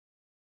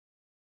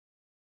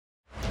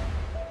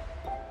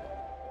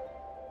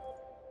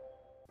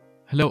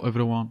Hello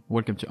everyone,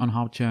 welcome to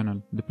OnHow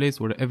channel, the place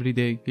where every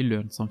day you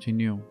learn something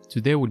new.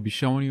 Today we'll be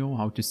showing you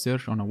how to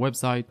search on a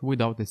website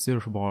without a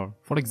search bar.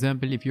 For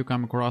example, if you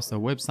come across a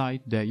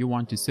website that you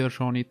want to search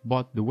on it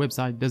but the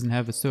website doesn't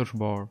have a search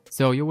bar.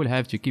 So you will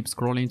have to keep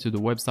scrolling to the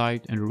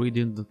website and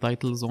reading the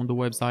titles on the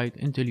website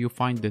until you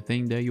find the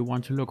thing that you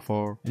want to look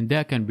for. And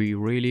that can be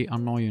really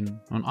annoying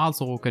and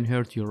also can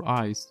hurt your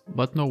eyes.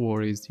 But no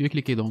worries, you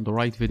clicked on the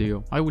right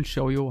video. I will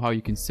show you how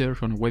you can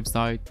search on a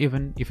website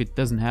even if it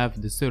doesn't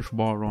have the search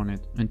bar on it.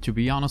 And to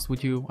be honest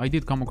with you, I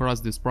did come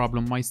across this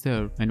problem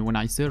myself, and when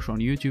I searched on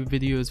YouTube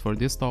videos for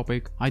this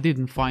topic, I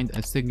didn't find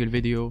a single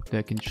video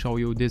that can show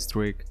you this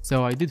trick.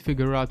 So I did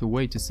figure out a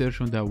way to search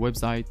on that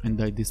website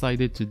and I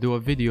decided to do a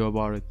video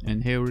about it,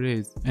 and here it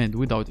is. And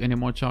without any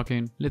more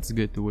talking, let's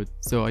get to it.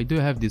 So I do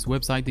have this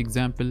website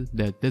example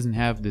that doesn't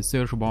have the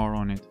search bar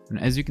on it, and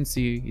as you can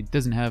see, it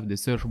doesn't have the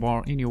search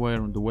bar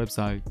anywhere on the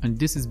website. And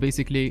this is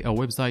basically a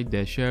website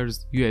that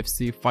shares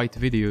UFC fight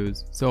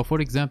videos. So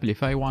for example,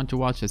 if I want to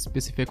watch a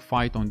specific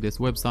fight on this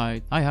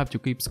website, I have to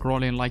keep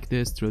scrolling like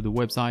this through the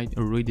website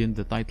or reading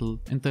the title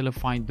until I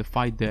find the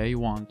fight that I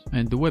want.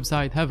 And the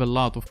website have a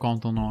lot of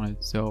content on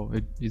it, so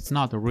it's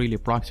not a really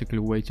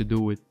practical way to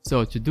do it.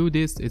 So to do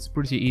this, it's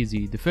pretty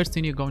easy. The first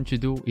thing you're going to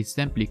do is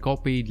simply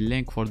copy the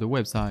link for the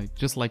website,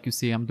 just like you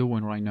see I'm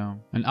doing right now.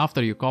 And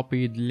after you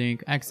copy the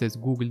link, access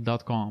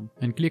google.com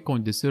and click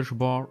on the search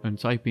bar and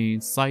type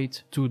in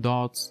site 2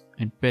 dots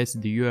and paste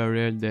the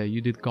URL that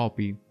you did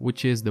copy,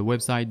 which is the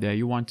website that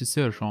you want to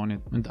search on it.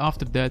 And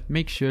after that,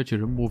 make sure to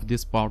remove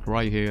this part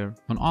right here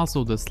and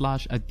also the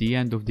slash at the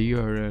end of the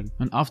URL.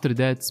 And after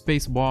that,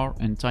 space bar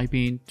and type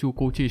in 2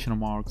 quotation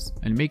marks,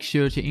 and make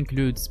sure to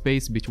include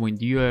space between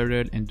the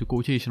URL and the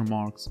quotation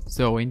marks.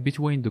 So in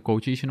between the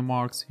quotation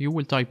marks, you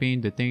will type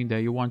in the thing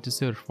that you want to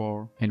search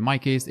for. In my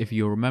case, if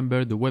you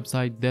remember, the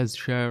website does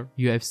share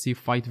UFC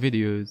fight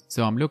videos,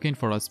 so I'm looking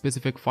for a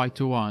specific fight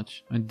to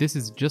watch, and this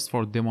is just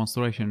for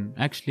demonstration.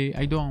 Actually,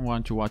 I don't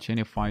want to watch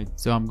any fight,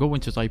 so I'm going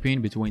to type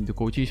in between the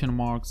quotation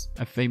marks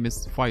a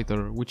famous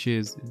fighter, which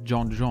is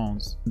Jon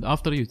Jones. And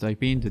after you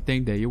type in the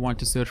thing that you want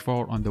to search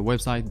for on the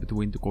website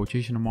between the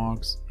quotation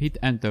marks, hit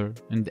enter,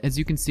 and as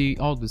you can see,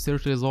 all the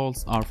search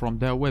results are from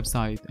their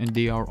website, and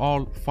they are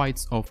all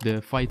fights of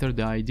the fighter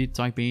that I did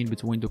type in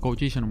between the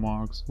quotation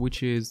marks,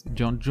 which is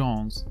Jon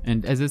Jones.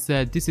 And as I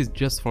said, this is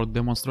just for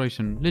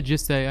demonstration. Let's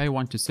just say I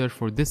want to search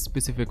for this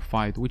specific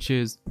fight, which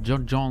is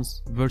Jon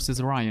Jones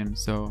versus Ryan,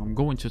 so I'm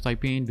going to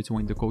type in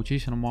between the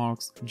quotation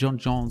marks Jon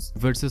Jones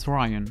versus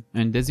Ryan,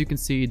 and as you can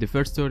see, the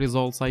first 2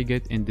 results I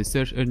get in the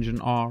search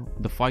engine are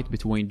the fight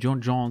between Jon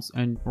Jones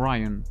and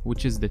Ryan,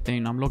 which is the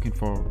thing I'm looking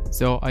for.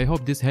 So I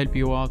hope this helped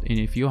you out, and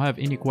if you have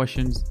any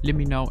questions, let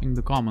me know in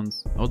the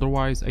comments.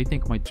 Otherwise, I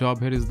think my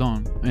job here is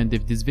done. And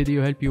if this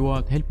video helped you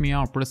out, help me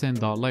out pressing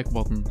the like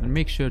button, and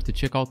make sure to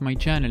check out my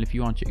channel if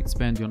you want to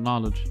expand your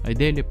knowledge. I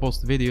daily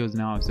post videos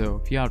now,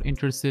 so if you are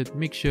interested,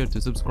 make sure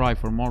to subscribe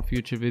for more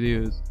future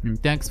videos.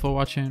 And thanks for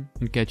watching,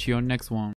 and catch you on next one.